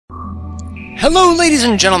Hello ladies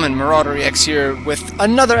and gentlemen, MarauderEX here with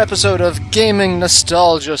another episode of Gaming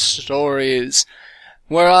Nostalgia Stories,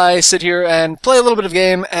 where I sit here and play a little bit of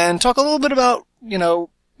game and talk a little bit about,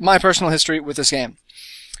 my personal history with this game.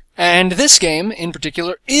 And this game, in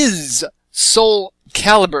particular, is Soul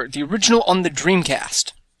Calibur, the original on the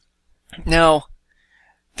Dreamcast. Now,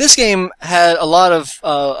 this game had a lot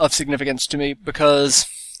of significance to me because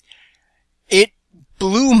it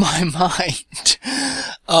blew my mind.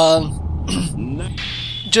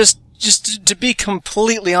 Just to be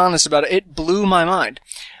completely honest about it, it blew my mind.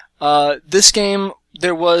 This game,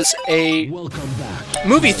 there was a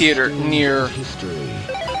movie theater near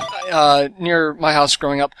my house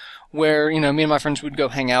growing up, where, me and my friends would go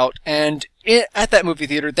hang out, and at that movie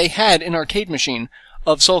theater, they had an arcade machine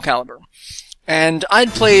of Soul Calibur. And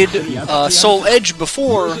I'd played Soul Edge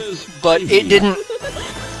before, but it didn't...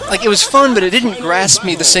 it was fun, but it didn't grasp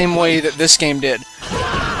me the same way that this game did.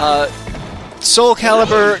 Soul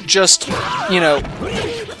Calibur just,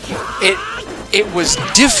 it was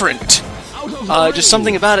different. Just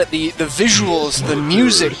something about it, the visuals, the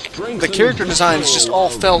music, the character designs just all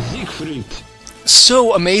felt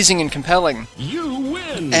so amazing and compelling.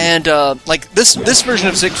 And, this version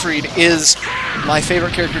of Siegfried is my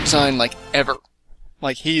favorite character design, ever.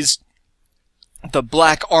 He's... the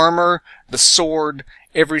black armor, the sword,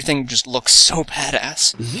 everything just looks so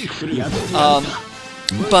badass.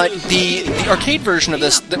 But the arcade version of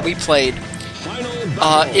this that we played,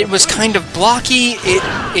 it was kind of blocky.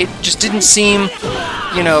 It just didn't seem,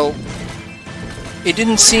 it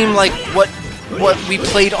didn't seem like what we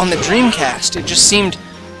played on the Dreamcast. It just seemed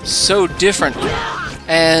so different,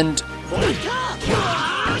 and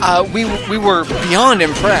we were beyond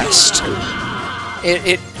impressed.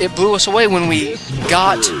 It blew us away when we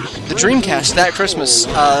got the Dreamcast that Christmas.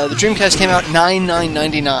 The Dreamcast came out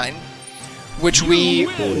 $99.99, which we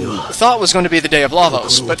thought was going to be the day of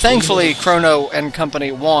Lavos, but thankfully Chrono and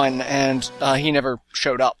company won, and he never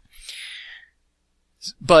showed up.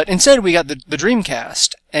 But instead we got the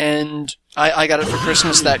Dreamcast, and I got it for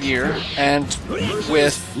Christmas that year, and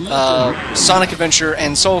with Sonic Adventure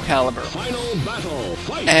and Soul Calibur.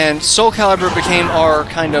 And Soul Calibur became our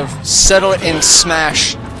kind of settle it and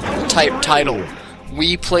smash type title.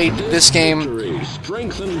 We played this game,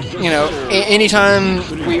 anytime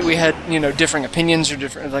we had, differing opinions or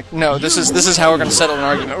different, no, this is how we're going to settle an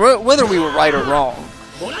argument, whether we were right or wrong,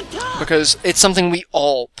 because it's something we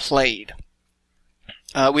all played.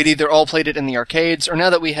 We'd either all played it in the arcades, or now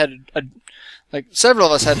that we had several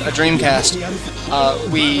of us had a Dreamcast,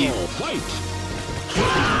 we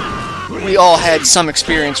all had some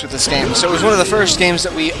experience with this game. So it was one of the first games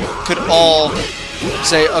that we could all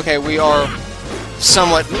say, okay, we are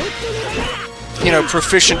somewhat,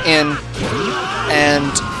 proficient in,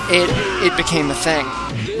 and it became a thing.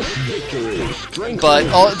 But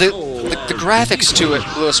all the graphics to it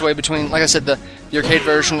blew us away between, like I said, the arcade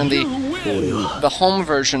version and the home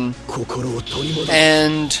version,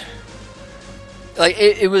 and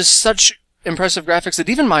it was such impressive graphics that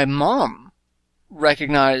even my mom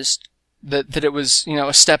recognized that it was,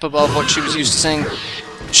 a step above what she was used to seeing.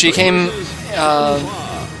 She came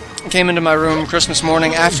into my room Christmas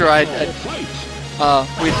morning after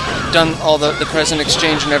we'd done all the present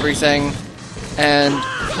exchange and everything, and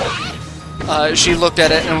she looked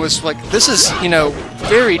at it and was like, "This is,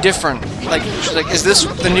 very different." She's like, "Is this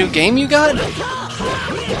the new game you got?"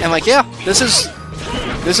 And I'm like, "Yeah, this is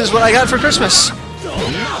what I got for Christmas."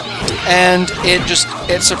 And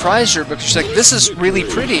it surprised her, because she's like, "This is really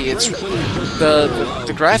pretty. It's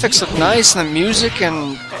the graphics look nice, and the music,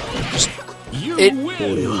 and just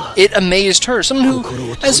it amazed her." Someone who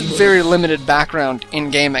has very limited background in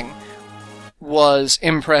gaming was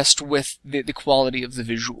impressed with the quality of the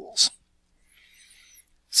visuals.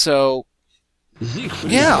 So,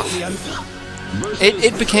 yeah,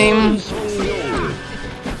 it became...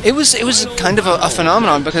 It was kind of a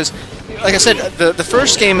phenomenon, because, like I said, the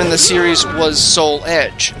first game in the series was Soul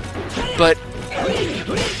Edge, but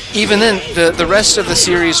even then, the rest of the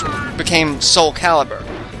series became Soul Calibur.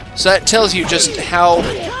 So that tells you just how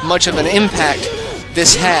much of an impact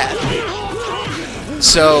this had.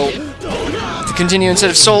 So, to continue, instead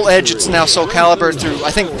of Soul Edge, it's now Soul Calibur through,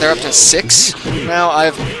 I think they're up to 6 now.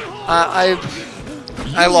 I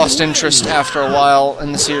lost interest after a while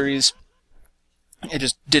in the series. It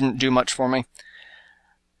just didn't do much for me.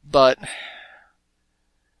 But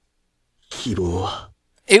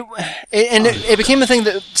it became a thing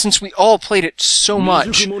that, since we all played it so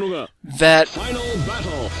much, that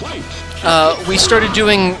we started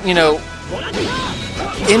doing,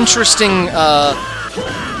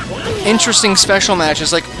 interesting special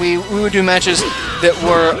matches. We would do matches that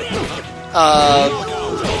were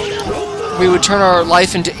we would turn our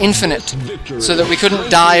life into infinite, so that we couldn't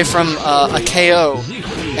die from a KO,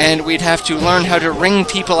 and we'd have to learn how to ring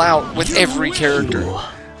people out with every character.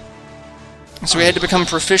 So we had to become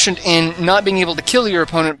proficient in not being able to kill your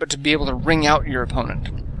opponent, but to be able to ring out your opponent.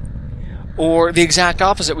 Or the exact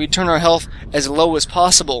opposite, we'd turn our health as low as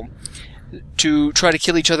possible to try to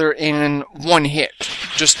kill each other in one hit,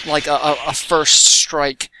 just like a first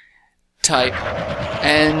strike type.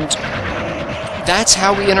 And that's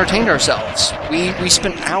how we entertained ourselves. We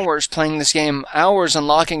spent hours playing this game, hours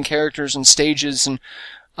unlocking characters and stages and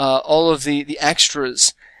all of the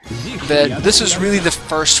extras. That this was really the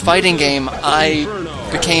first fighting game I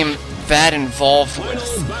became that involved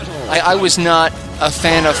with. I was not a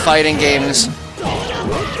fan of fighting games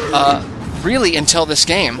really until this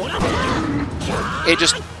game. It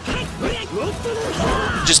just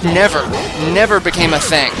never became a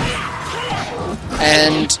thing.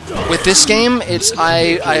 And with this game,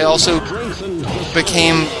 I also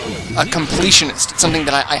became a completionist. It's something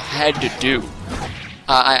that I had to do.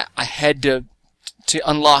 I had to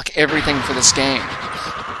unlock everything for this game.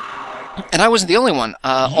 And I wasn't the only one.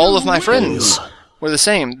 All of my friends were the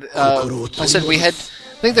same. I said I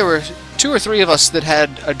think there were 2 or 3 of us that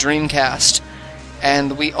had a Dreamcast,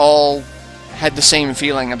 and we all had the same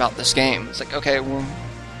feeling about this game. It's like, okay, well,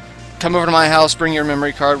 come over to my house, bring your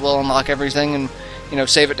memory card, we'll unlock everything, and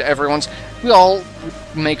save it to everyone's. We all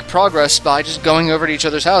make progress by just going over to each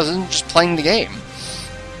other's houses and just playing the game,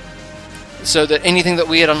 so that anything that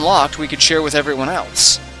we had unlocked we could share with everyone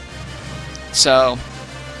else. So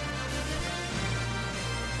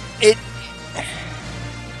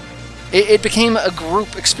it became a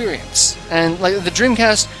group experience. And like the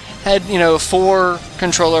Dreamcast had 4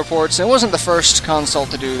 controller ports, and it wasn't the first console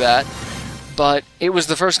to do that, but it was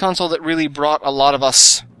the first console that really brought a lot of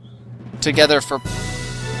us together for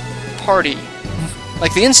party.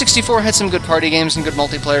 Like the N64 had some good party games and good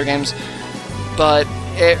multiplayer games, but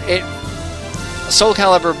Soul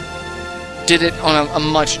Calibur did it on a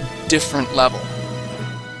much different level,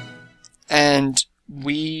 and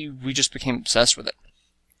we just became obsessed with it.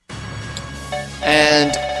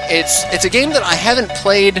 And it's a game that I haven't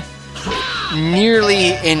played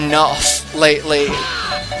nearly enough lately.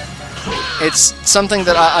 It's something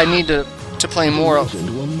that I need to play more of,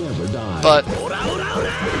 but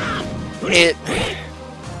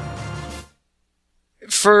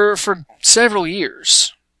for several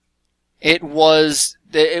years it was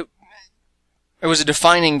a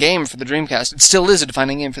defining game for the Dreamcast. It still is a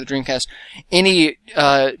defining game for the Dreamcast. Any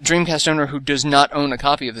Dreamcast owner who does not own a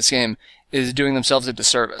copy of this game is doing themselves a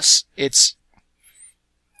disservice.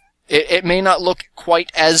 It may not look quite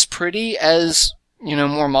as pretty as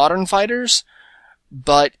more modern fighters,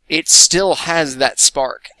 but it still has that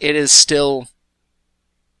spark. It is still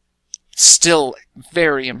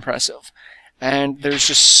very impressive, and there's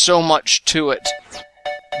just so much to it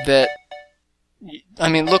that, I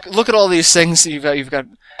mean, look at all these things. You've got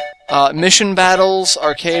mission battles,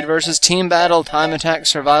 arcade versus team battle, time attack,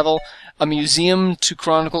 survival, a museum to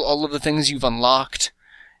chronicle all of the things you've unlocked.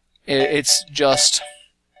 It's just...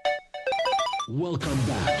 Welcome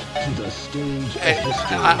back to the stage.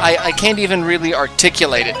 I can't even really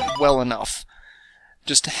articulate it well enough,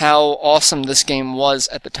 just how awesome this game was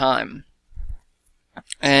at the time.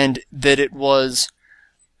 And that it was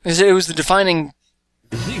the defining...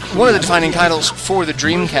 one of the defining titles for the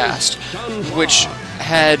Dreamcast, which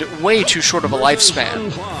had way too short of a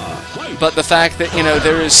lifespan. But the fact that,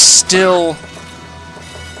 there is still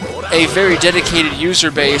a very dedicated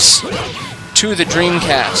user base to the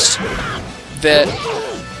Dreamcast that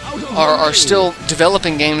are still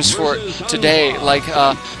developing games for it today, like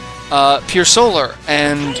Pure Solar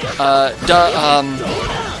and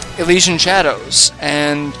Elysian Shadows,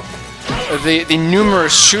 and the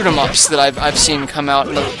numerous shoot-'em-ups that I've seen come out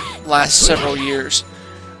in the last several years.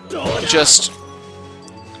 Just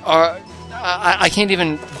are... I can't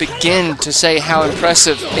even begin to say how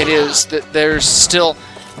impressive it is that there's still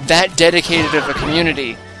that dedicated of a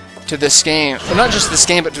community to this game. Well, not just this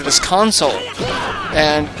game, but to this console.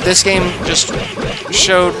 And this game just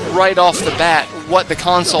showed right off the bat what the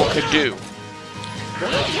console could do.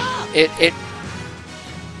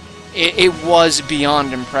 It was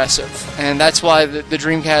beyond impressive, and that's why the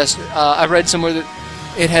Dreamcast. I read somewhere that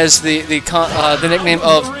it has the nickname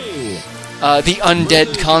of the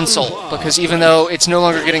Undead Console, because even though it's no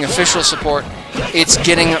longer getting official support, it's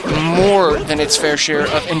getting more than its fair share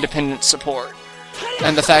of independent support.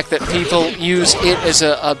 And the fact that people use it as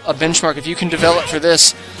a benchmark, if you can develop for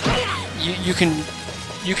this, you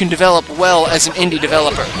can develop well as an indie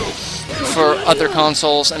developer for other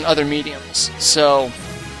consoles and other mediums. So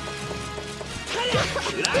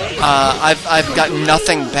I've got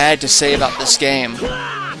nothing bad to say about this game.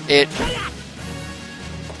 It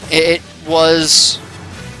was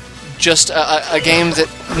just a game that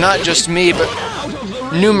not just me, but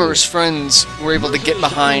numerous friends were able to get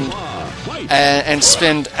behind and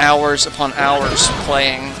spend hours upon hours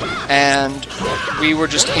playing, and we were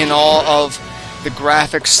just in awe of the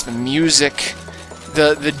graphics, the music,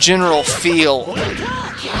 the general feel.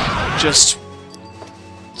 Just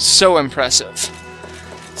so impressive.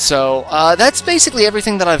 So that's basically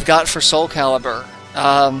everything that I've got for Soul Calibur.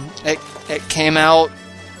 It came out.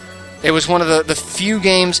 It was one of the few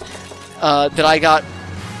games that I got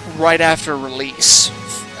right after release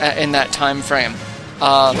in that time frame.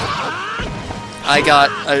 I got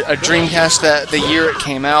a Dreamcast the year it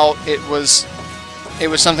came out. It was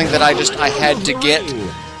something that I had to get,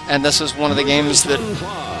 and this was one of the games that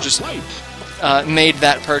just made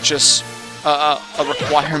that purchase a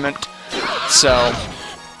requirement. So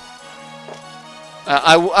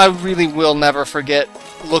I really will never forget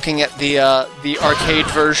looking at the arcade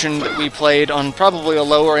version that we played on probably a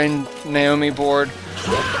lower end Naomi board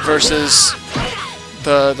versus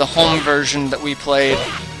the home version that we played,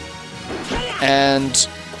 and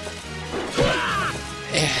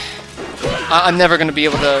I'm never going to be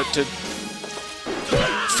able to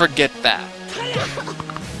forget that.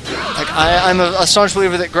 Like, I'm a staunch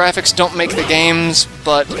believer that graphics don't make the games,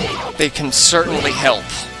 but they can certainly help.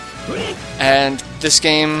 And this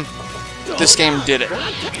game did it.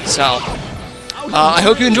 So, I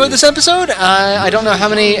hope you enjoyed this episode. I don't know how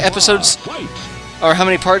many episodes or how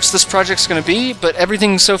many parts this project's going to be, but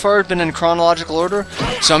everything so far has been in chronological order,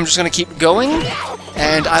 so I'm just going to keep going,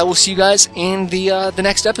 and I will see you guys in the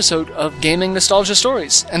next episode of Gaming Nostalgia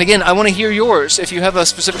Stories. And again, I want to hear yours. If you have a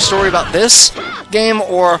specific story about this game,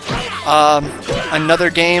 or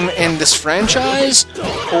another game in this franchise,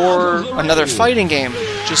 or another fighting game,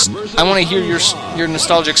 I want to hear your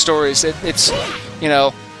nostalgic stories. It's you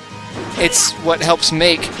know, it's what helps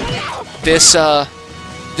make this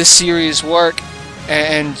this series work,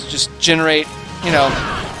 and just generate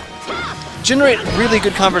really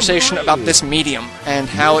good conversation about this medium and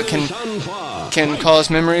how it can cause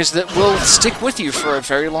memories that will stick with you for a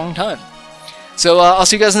very long time. So I'll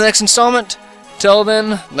see you guys in the next installment. Till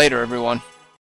then, later everyone.